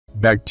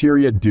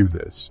Bacteria do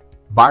this.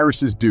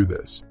 Viruses do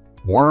this.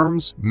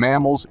 Worms,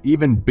 mammals,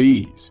 even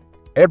bees.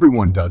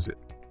 Everyone does it.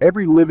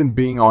 Every living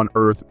being on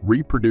Earth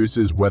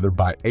reproduces, whether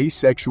by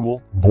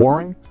asexual,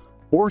 boring,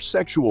 or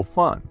sexual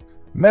fun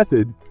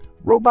method.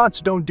 Robots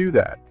don't do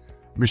that.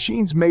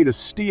 Machines made of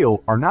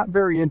steel are not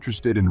very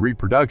interested in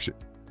reproduction,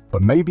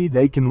 but maybe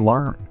they can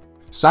learn.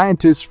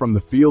 Scientists from the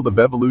field of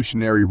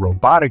evolutionary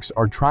robotics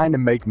are trying to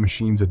make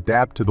machines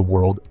adapt to the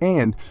world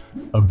and,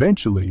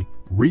 eventually,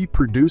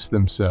 reproduce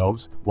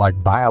themselves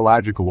like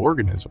biological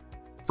organisms.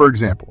 For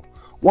example,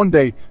 one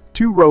day,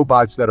 two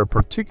robots that are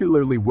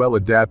particularly well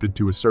adapted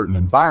to a certain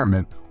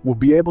environment will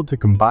be able to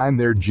combine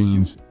their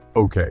genes,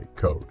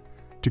 code,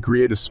 to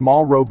create a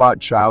small robot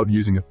child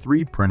using a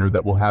 3D printer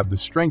that will have the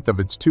strength of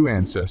its two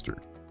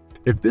ancestors.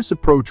 If this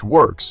approach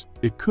works,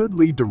 it could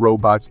lead to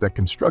robots that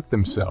construct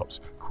themselves,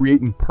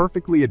 creating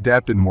perfectly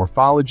adapted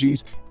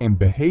morphologies and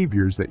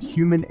behaviors that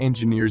human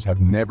engineers have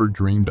never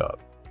dreamed of.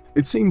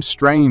 It seems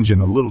strange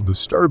and a little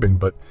disturbing,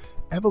 but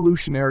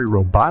evolutionary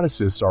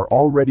roboticists are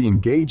already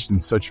engaged in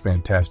such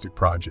fantastic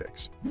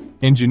projects.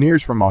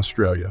 Engineers from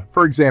Australia,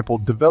 for example,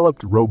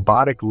 developed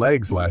robotic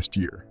legs last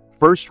year,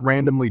 first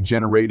randomly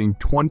generating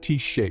 20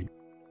 shapes.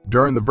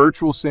 During the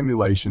virtual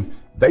simulation,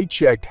 they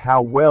checked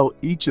how well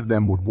each of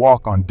them would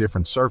walk on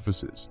different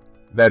surfaces.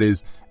 That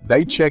is,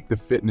 they checked the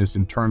fitness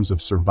in terms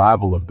of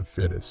survival of the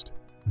fittest.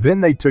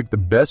 Then they took the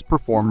best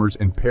performers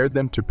and paired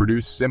them to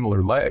produce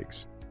similar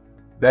legs.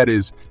 That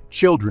is,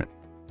 children.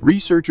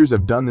 Researchers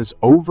have done this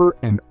over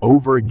and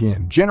over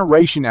again,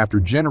 generation after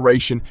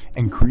generation,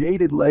 and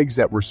created legs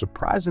that were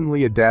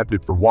surprisingly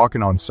adapted for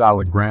walking on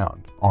solid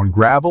ground, on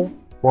gravel,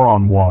 or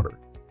on water.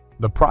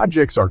 The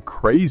projects are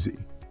crazy.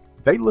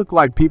 They look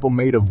like people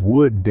made of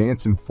wood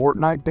dancing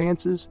Fortnite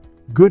dances,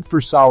 good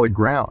for solid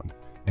ground,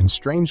 and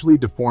strangely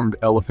deformed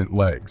elephant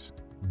legs,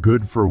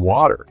 good for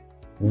water.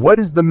 What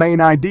is the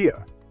main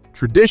idea?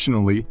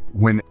 Traditionally,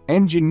 when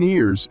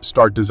engineers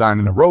start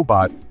designing a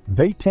robot,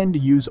 they tend to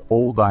use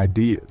old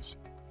ideas.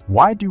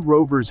 Why do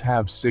rovers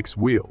have 6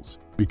 wheels?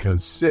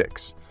 Because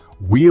 6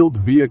 wheeled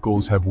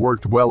vehicles have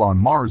worked well on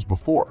Mars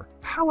before.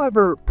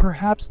 However,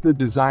 perhaps the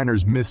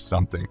designers missed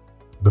something.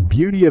 The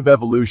beauty of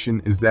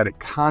evolution is that it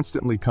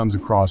constantly comes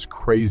across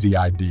crazy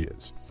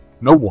ideas.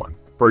 No one,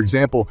 for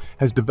example,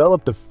 has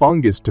developed a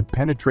fungus to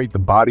penetrate the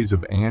bodies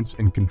of ants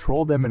and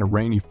control them in a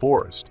rainy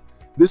forest.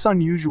 This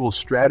unusual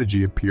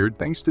strategy appeared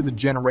thanks to the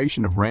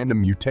generation of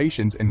random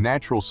mutations and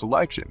natural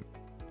selection.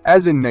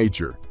 As in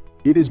nature,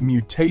 it is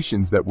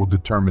mutations that will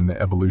determine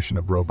the evolution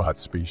of robot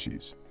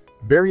species.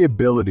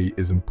 Variability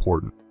is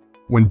important.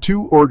 When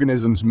two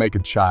organisms make a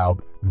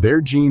child,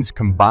 their genes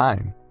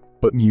combine,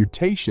 but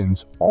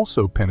mutations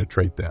also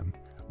penetrate them,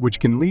 which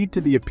can lead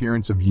to the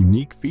appearance of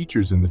unique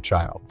features in the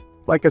child,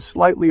 like a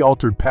slightly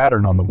altered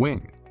pattern on the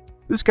wing.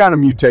 This kind of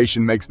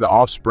mutation makes the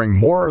offspring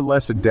more or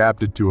less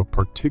adapted to a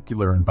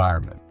particular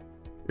environment.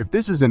 If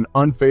this is an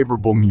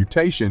unfavorable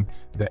mutation,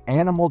 the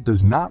animal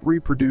does not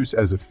reproduce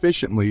as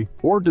efficiently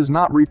or does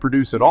not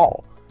reproduce at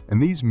all,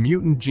 and these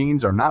mutant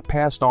genes are not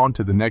passed on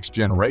to the next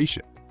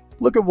generation.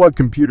 Look at what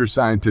computer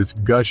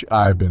scientist Gush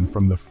Iben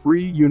from the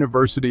Free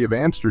University of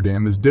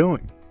Amsterdam is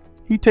doing.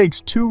 He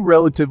takes 2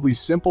 relatively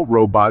simple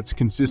robots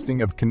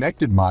consisting of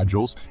connected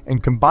modules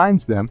and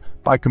combines them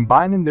by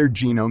combining their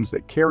genomes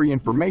that carry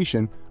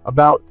information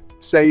about,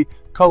 say,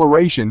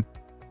 coloration.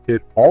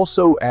 It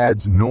also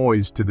adds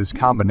noise to this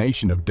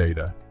combination of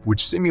data,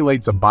 which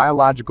simulates a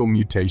biological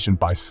mutation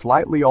by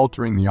slightly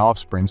altering the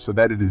offspring so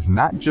that it is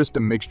not just a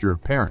mixture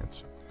of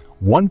parents.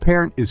 One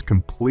parent is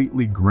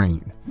completely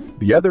green,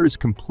 the other is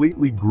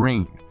completely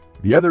green,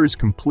 the other is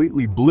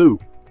completely blue,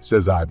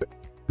 says Iben.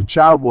 The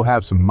child will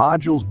have some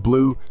modules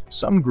blue,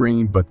 some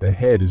green, but the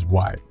head is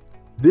white.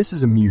 This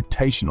is a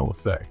mutational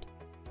effect.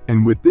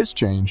 And with this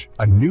change,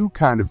 a new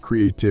kind of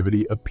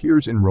creativity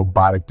appears in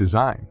robotic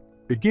design.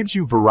 It gives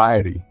you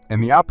variety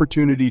and the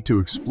opportunity to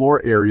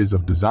explore areas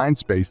of design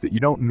space that you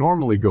don't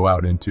normally go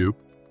out into,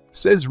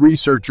 says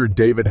researcher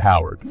David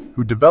Howard,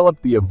 who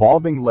developed the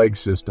evolving leg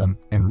system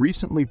and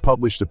recently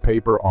published a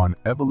paper on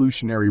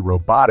evolutionary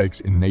robotics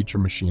in Nature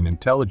Machine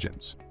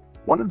Intelligence.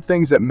 One of the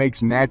things that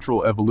makes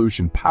natural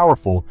evolution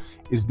powerful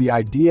is the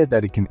idea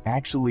that it can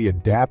actually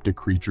adapt a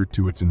creature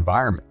to its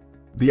environment.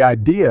 The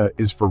idea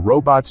is for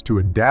robots to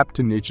adapt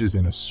to niches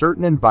in a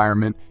certain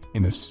environment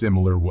in a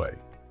similar way.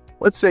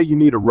 Let's say you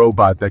need a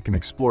robot that can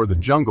explore the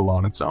jungle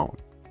on its own.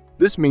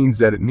 This means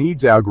that it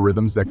needs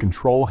algorithms that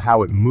control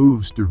how it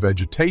moves through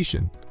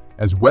vegetation,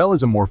 as well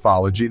as a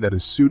morphology that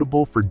is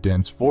suitable for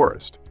dense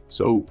forest,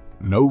 so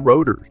no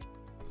rotors.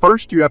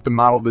 First, you have to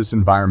model this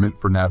environment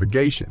for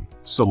navigation.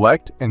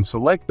 Select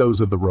those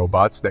of the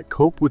robots that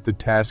cope with the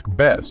task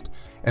best,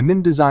 and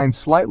then design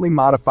slightly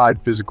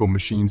modified physical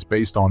machines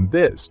based on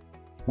this.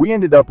 We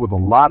ended up with a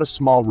lot of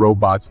small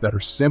robots that are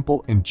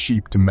simple and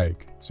cheap to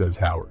make, says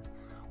Howard.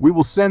 We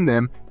will send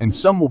them, and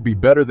some will be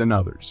better than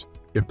others.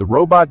 If the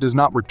robot does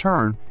not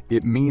return,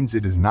 it means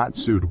it is not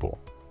suitable.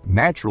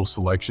 Natural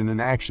selection in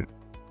action.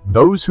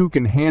 Those who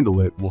can handle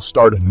it will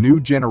start a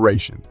new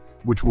generation,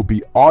 which will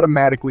be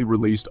automatically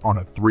released on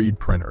a 3D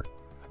printer.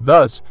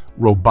 Thus,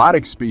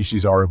 robotic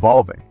species are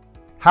evolving.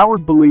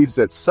 Howard believes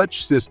that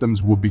such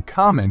systems will be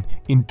common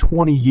in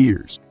 20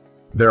 years.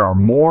 There are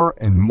more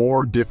and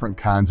more different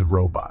kinds of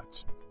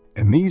robots.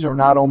 And these are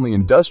not only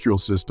industrial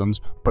systems,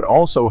 but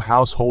also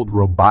household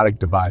robotic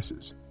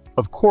devices.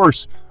 Of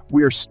course,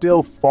 we are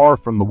still far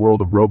from the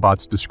world of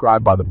robots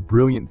described by the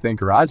brilliant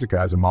thinker Isaac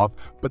Asimov,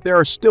 but there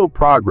are still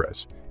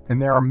progress,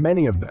 and there are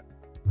many of them.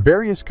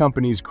 Various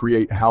companies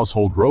create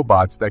household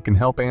robots that can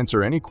help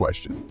answer any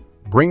question,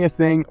 bring a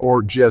thing,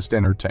 or just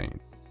entertain.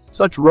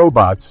 Such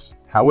robots,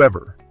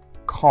 however,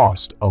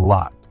 cost a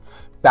lot.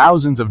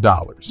 Thousands of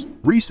dollars.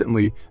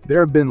 Recently,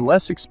 there have been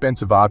less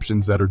expensive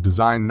options that are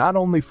designed not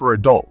only for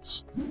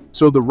adults.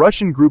 So the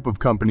Russian group of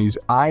companies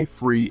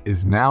iFree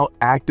is now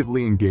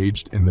actively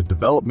engaged in the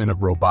development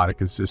of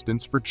robotic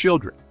assistants for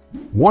children.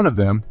 One of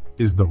them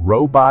is the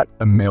robot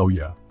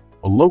Amelia,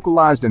 a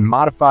localized and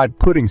modified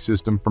pudding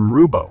system from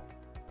Rubo.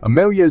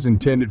 Amelia is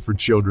intended for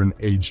children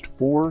aged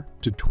 4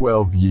 to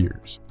 12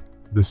 years.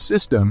 The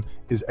system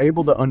is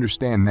able to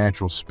understand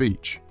natural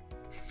speech.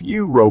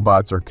 Few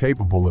robots are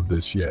capable of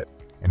this yet,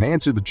 and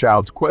answer the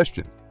child's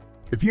questions.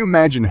 If you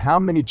imagine how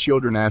many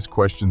children ask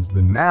questions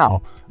then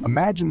now,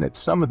 imagine that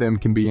some of them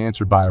can be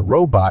answered by a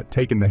robot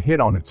taking the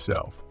hit on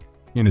itself.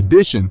 In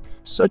addition,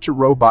 such a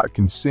robot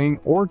can sing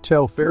or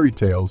tell fairy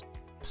tales.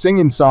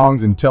 Singing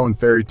songs and telling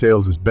fairy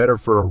tales is better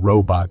for a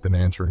robot than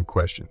answering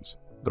questions.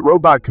 The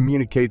robot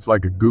communicates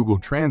like a Google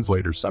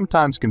translator,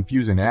 sometimes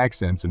confusing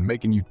accents and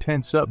making you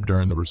tense up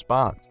during the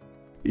response.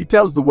 He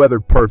tells the weather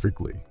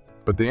perfectly,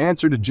 but the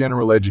answer to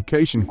general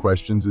education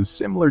questions is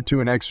similar to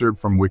an excerpt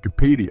from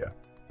Wikipedia.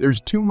 There's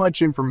too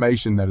much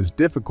information that is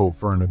difficult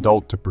for an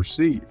adult to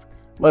perceive,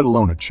 let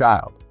alone a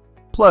child.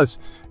 Plus,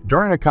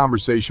 during a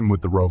conversation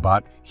with the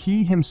robot,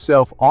 he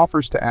himself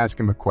offers to ask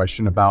him a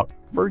question about,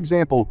 for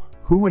example,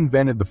 who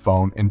invented the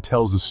phone, and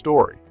tells a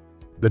story.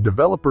 The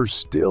developers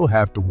still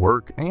have to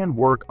work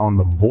on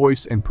the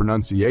voice and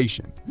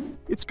pronunciation.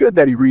 It's good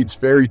that he reads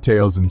fairy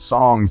tales and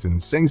songs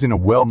and sings in a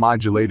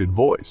well-modulated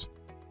voice.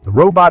 The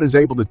robot is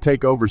able to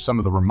take over some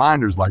of the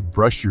reminders like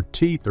brush your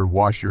teeth or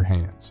wash your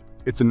hands.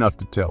 It's enough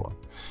to tell him,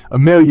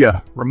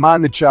 Amelia,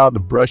 remind the child to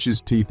brush his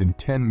teeth in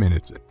 10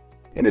 minutes.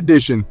 In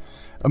addition,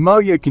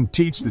 Amelia can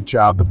teach the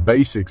child the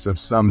basics of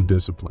some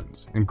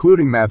disciplines,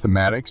 including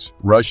mathematics,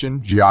 Russian,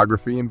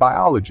 geography, and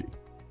biology.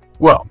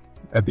 Well,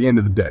 at the end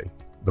of the day,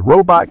 the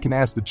robot can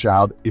ask the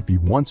child if he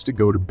wants to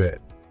go to bed.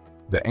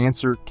 The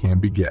answer can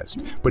be guessed,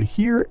 but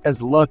here,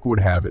 as luck would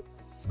have it,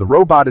 the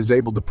robot is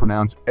able to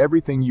pronounce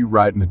everything you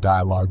write in the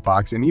dialog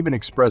box and even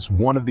express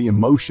one of the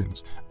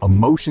emotions.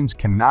 Emotions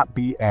cannot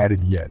be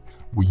added yet.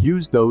 We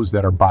use those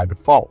that are by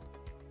default.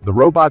 The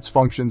robot's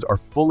functions are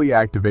fully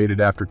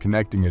activated after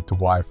connecting it to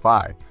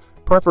Wi-Fi,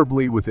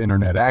 preferably with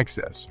internet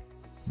access.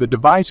 The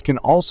device can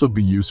also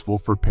be useful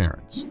for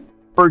parents.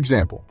 For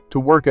example, to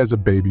work as a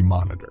baby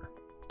monitor.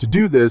 To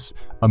do this,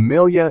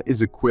 Amelia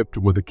is equipped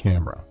with a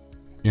camera.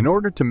 In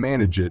order to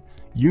manage it,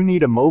 you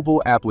need a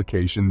mobile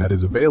application that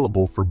is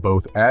available for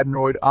both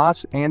Android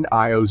OS and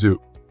iOS.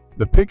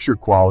 The picture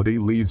quality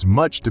leaves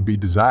much to be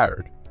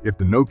desired. If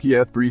the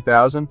Nokia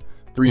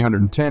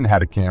 3310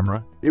 had a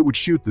camera, it would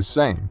shoot the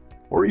same,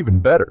 or even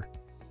better.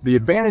 The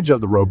advantage of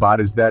the robot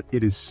is that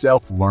it is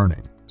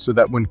self-learning, so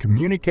that when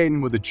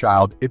communicating with a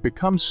child, it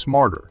becomes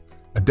smarter,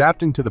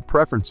 adapting to the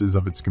preferences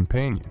of its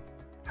companion.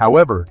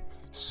 However,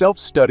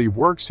 self-study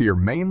works here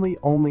mainly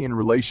only in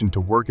relation to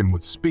working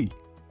with speech.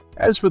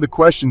 As for the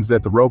questions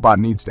that the robot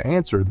needs to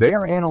answer, they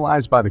are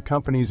analyzed by the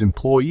company's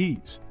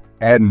employees,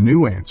 adding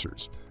new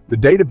answers. The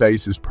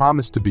database is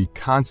promised to be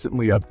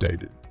constantly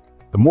updated.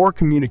 The more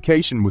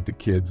communication with the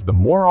kids, the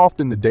more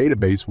often the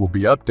database will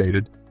be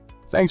updated.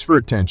 Thanks for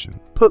attention.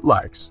 Put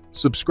likes,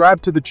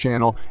 subscribe to the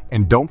channel,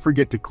 and don't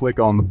forget to click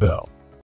on the bell.